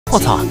我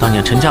操！当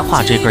年陈嘉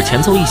桦这歌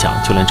前奏一响，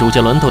就连周杰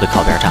伦都得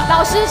靠边站。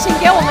老师，请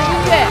给我们音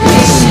乐。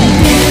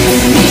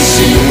你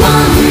是我，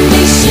你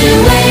是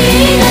唯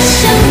一的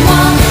神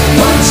话，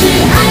我只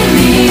爱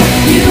你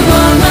 ，You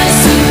are my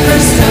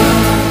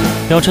superstar。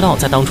要知道，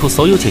在当初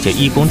所有姐姐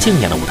义工竞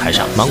演的舞台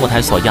上，芒果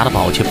台所押的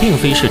宝却并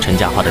非是陈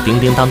嘉桦的叮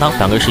叮当当，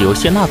反而是由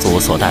谢娜组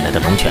所带来的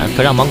龙泉。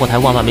可让芒果台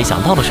万万没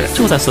想到的是，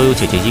就在所有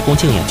姐姐义工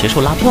竞演结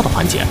束拉票的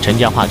环节，陈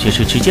嘉桦却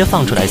是直接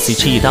放出来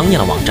C7E 当年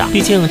的王炸。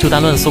毕竟，就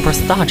单论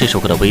Superstar 这首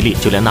歌的威力，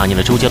就连那年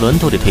的周杰伦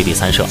都得退避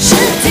三舍。是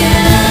天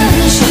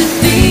是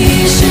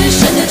地是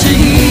神的旨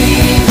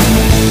意，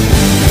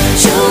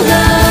除了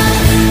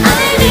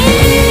爱你，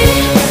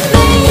没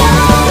有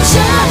真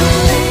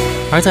理。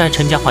而在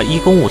陈嘉桦义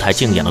工舞台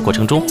竞演的过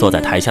程中，坐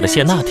在台下的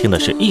谢娜听的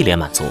是一脸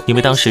满足，因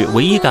为当时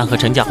唯一敢和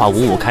陈嘉桦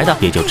五五开的，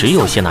也就只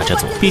有谢娜这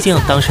组。毕竟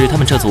当时他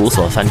们这组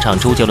所翻唱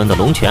周杰伦的《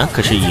龙泉》，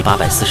可是以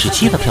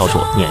847的票数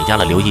碾压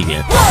了刘奕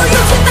云。我有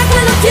天打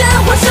开了天，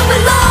化身为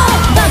龙，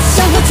大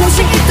象和重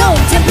新移动，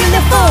天平裂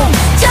缝，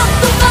将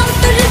东方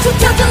的日出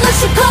挑战了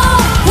时空，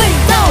回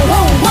到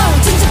洪荒，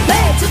真正被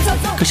制造。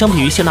可相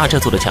比于谢娜这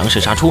组的强势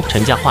杀出，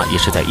陈嘉桦也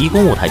是在义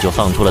工舞台就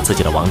放出了自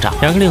己的王炸。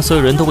然而令所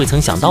有人都未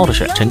曾想到的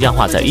是，陈嘉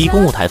桦在义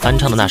工舞台翻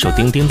唱的那首《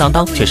叮叮当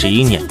当》，却是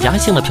以碾压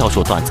性的票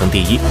数断层第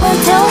一。我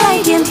就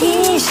来点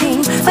提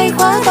醒，废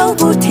话都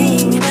不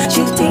听，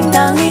去听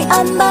到你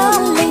按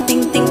门铃，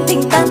叮叮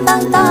叮当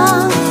当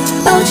当，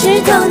保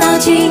持头脑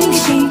清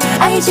醒，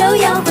爱就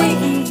要回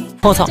应。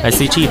我操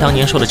 ！S.H.E 当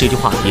年说的这句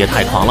话也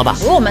太狂了吧！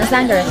如果我们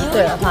3个人一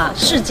队的话，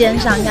世间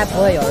上应该不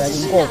会有人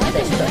赢过我们这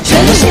一队。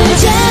全世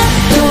界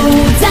都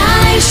在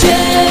学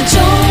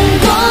中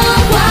国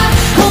话，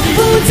红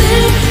胡子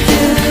的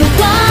话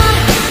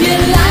越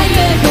来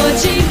越国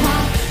际化。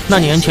那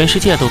年全世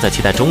界都在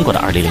期待中国的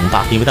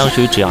2008，因为当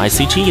时只要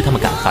S.H.E 他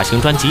们敢发行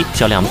专辑，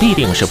销量必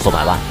定是破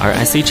100万。而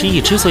S.H.E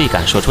之所以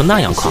敢说出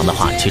那样狂的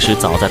话，其实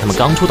早在他们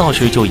刚出道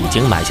时就已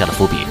经埋下了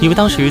伏笔。因为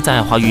当时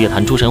在华语乐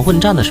坛诸神混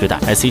战的时代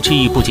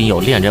 ，S.H.E 不仅有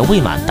恋人未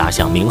满打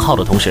响名号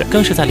的同时，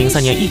更是在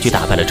03年一举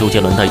打败了周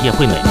杰伦的叶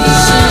惠美。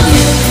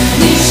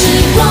你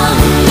是光，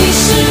你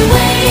是唯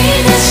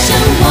一的神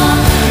话，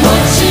我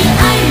只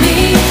爱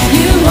你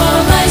 ，You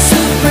are my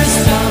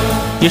superstar。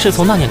也是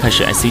从那年开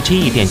始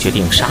 ，S.H.E 便决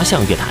定杀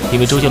向乐坛，因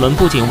为周杰伦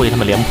不仅为他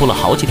们连铺了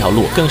好几条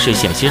路，更是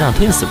险些让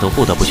Twins 都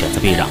不得不选择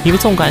避让。因为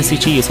纵观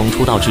S.H.E 从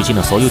出道至今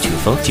的所有曲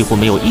风，几乎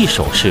没有一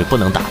首是不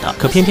能打的。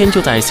可偏偏就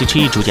在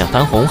S.H.E 逐渐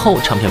翻红后，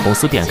唱片公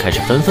司便开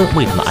始纷纷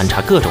为他们安插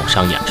各种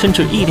商演，甚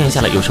至一天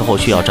下来有时候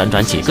需要辗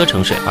转几个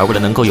城市。而为了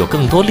能够有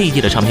更多利益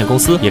的唱片公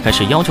司，也开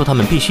始要求他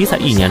们必须在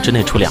1年之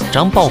内出2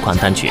张爆款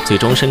单曲。最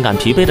终深感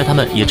疲惫的他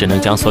们，也只能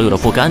将所有的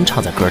不甘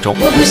唱在歌中。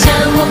我不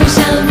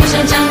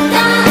想长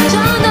大，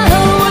长大后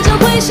我就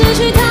会失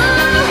去他。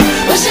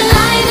我深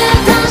爱的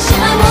他，深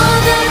爱我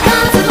的他，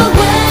怎么会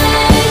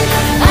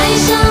爱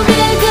上别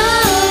个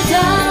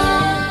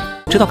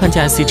他？直到看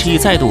见 S.H.E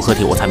再度合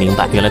体，我才明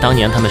白，原来当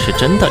年他们是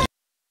真的。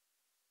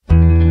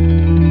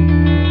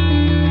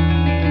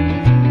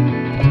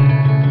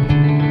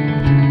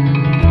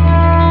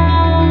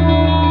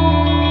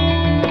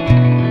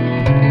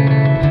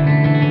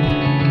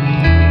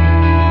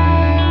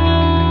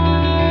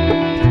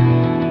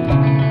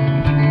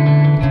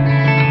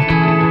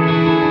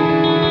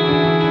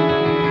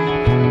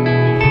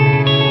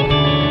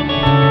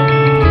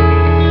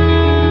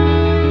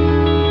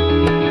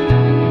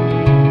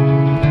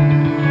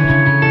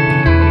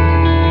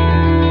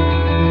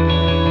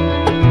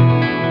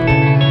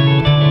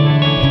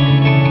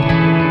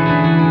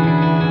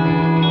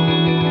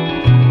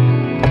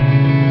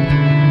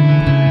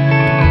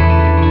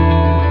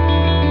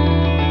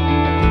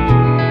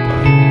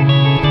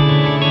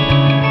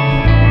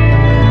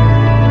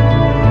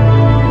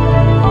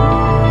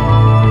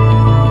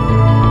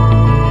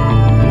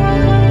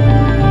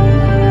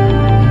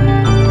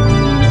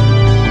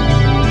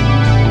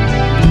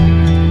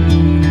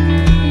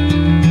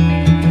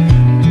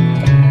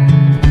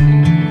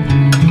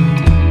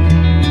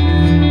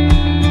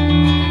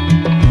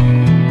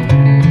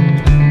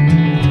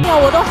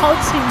好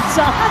紧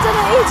张，他真的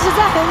一直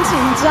在很紧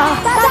张。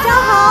大家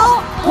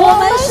好，我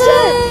们是。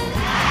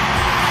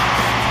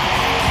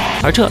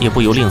而这也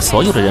不由令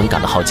所有的人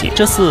感到好奇，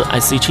这次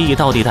S.H.E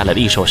到底带来了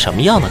一首什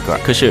么样的歌？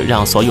可是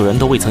让所有人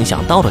都未曾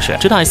想到的是，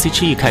直到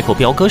S.H.E 开口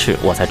飙歌时，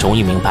我才终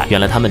于明白，原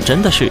来他们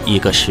真的是一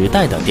个时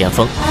代的巅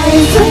峰。爱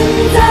存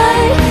在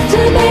这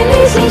美丽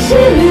新世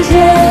界，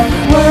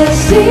我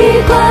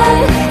喜欢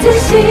自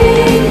信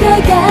的